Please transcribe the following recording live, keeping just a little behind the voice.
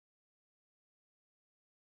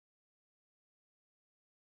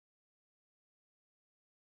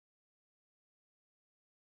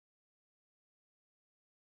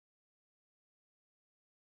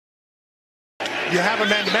you have a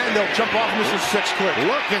man-to-man, they'll jump off and this is 6 quick.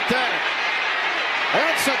 Look at that.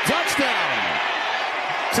 That's a touchdown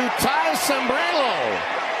to Ty Sombrero.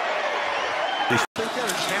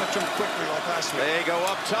 They go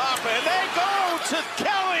up top, and they go to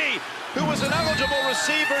Kelly, who was an eligible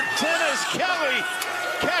receiver. Dennis Kelly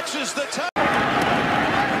catches the touchdown.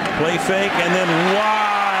 Play fake, and then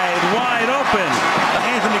wide open.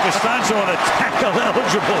 Anthony Costanzo on a tackle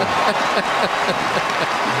eligible.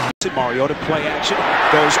 Mariota play action,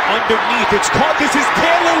 goes underneath, it's caught, this is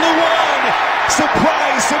Taylor Lewan!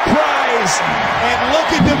 Surprise, surprise! And look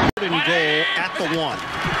at the... There at the 1.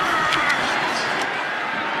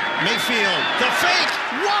 Mayfield, the fake,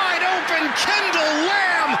 wide open, Kendall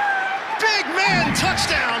Lamb! Big man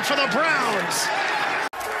touchdown for the Browns!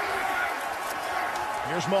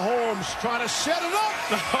 Here's Mahomes trying to set it up.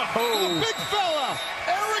 The big fella,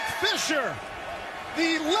 Eric Fisher,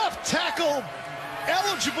 the left tackle,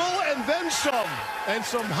 eligible and then some. And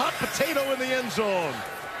some hot potato in the end zone.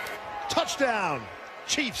 Touchdown,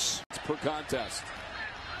 Chiefs. Per contest.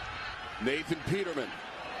 Nathan Peterman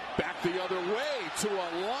back the other way to a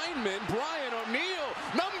lineman, Brian O'Neill,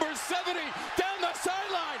 number 70, down the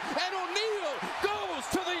sideline, and O'Neill goes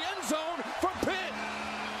to the end zone for Pitt.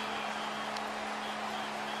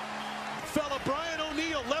 Fella Brian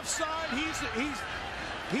O'Neill, left side, he's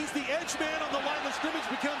the edge man on the line of scrimmage,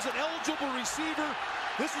 becomes an eligible receiver.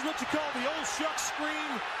 This is what you call the old shucks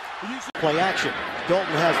screen. Play action.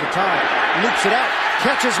 Dalton has the time. Loops it out.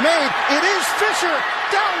 Catch is made. It is Fisher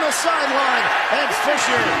down the sideline. And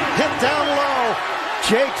Fisher hit down low.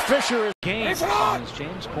 Jake Fisher is... Games. As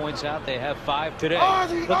James points out, they have 5 today.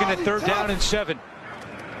 Looking at 3rd down and 7.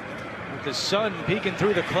 With the sun peeking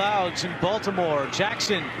through the clouds in Baltimore.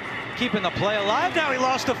 Jackson keeping the play alive. Now he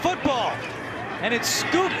lost the football. And it's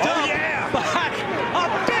scooped up by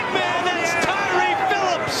a big man. That's Tyree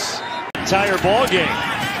Phillips. Entire ball game.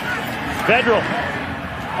 Federal.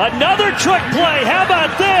 Another trick play. How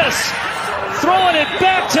about this? Throwing it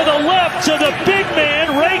back to the left to the big man,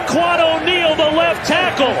 Raekwon O'Neal, the left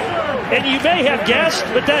tackle. And you may have guessed,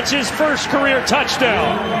 but that's his first career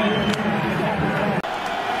touchdown.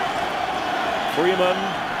 Freeman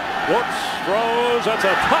looks, throws, that's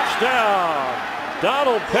a touchdown.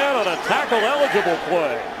 Donald Penn on a tackle-eligible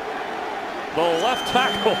play. The left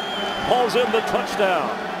tackle hauls in the touchdown.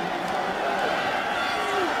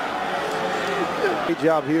 Great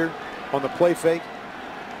job here on the play fake.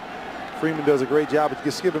 Freeman does a great job.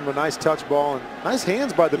 Just give him a nice touch ball and nice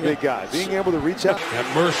hands by the big guy, being able to reach out. That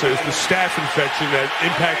MRSA is the staph infection that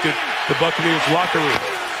impacted the Buccaneers locker room.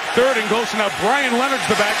 3rd and goes to now Brian Leonard's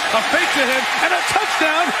the back. A fake to him and a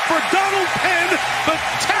touchdown for Donald Penn, the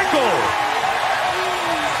tackle.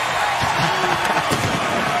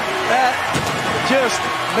 That just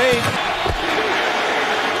made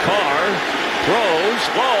Carr throws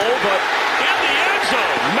low, but in the end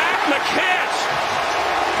zone, Mac McCants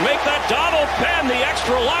make that Donald Penn, the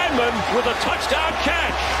extra lineman, with a touchdown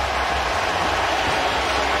catch.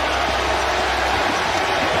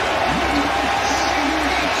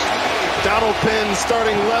 Donald Penn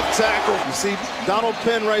starting left tackle. You see Donald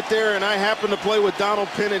Penn right there, and I happen to play with Donald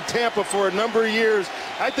Penn in Tampa for a number of years.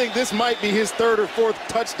 I think this might be his 3rd or 4th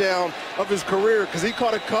touchdown of his career because he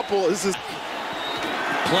caught a couple. This is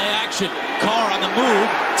Play action. Carr on the move.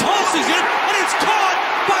 Tosses it, and it's caught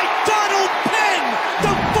by Donald Penn,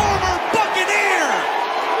 the former Buccaneer.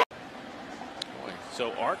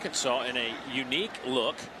 So Arkansas in a unique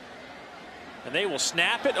look, and they will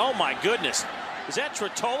snap it. Oh my goodness. Is that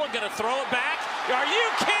Tretola going to throw it back? Are you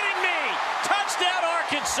kidding me? Touchdown,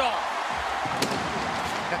 Arkansas.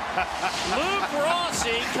 Luke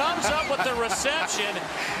Rossi comes up with the reception.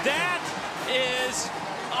 That is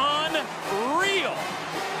unreal.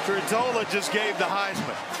 Tretola just gave the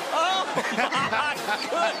Heisman. Oh my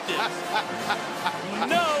goodness.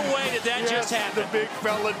 No way did that just happen. The big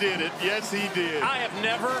fella did it. Yes, he did.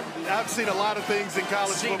 I've seen a lot of things in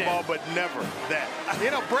college football, but never that. You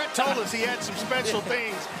know, Brett told us he had some special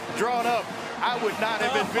things drawn up. I would not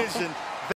have envisioned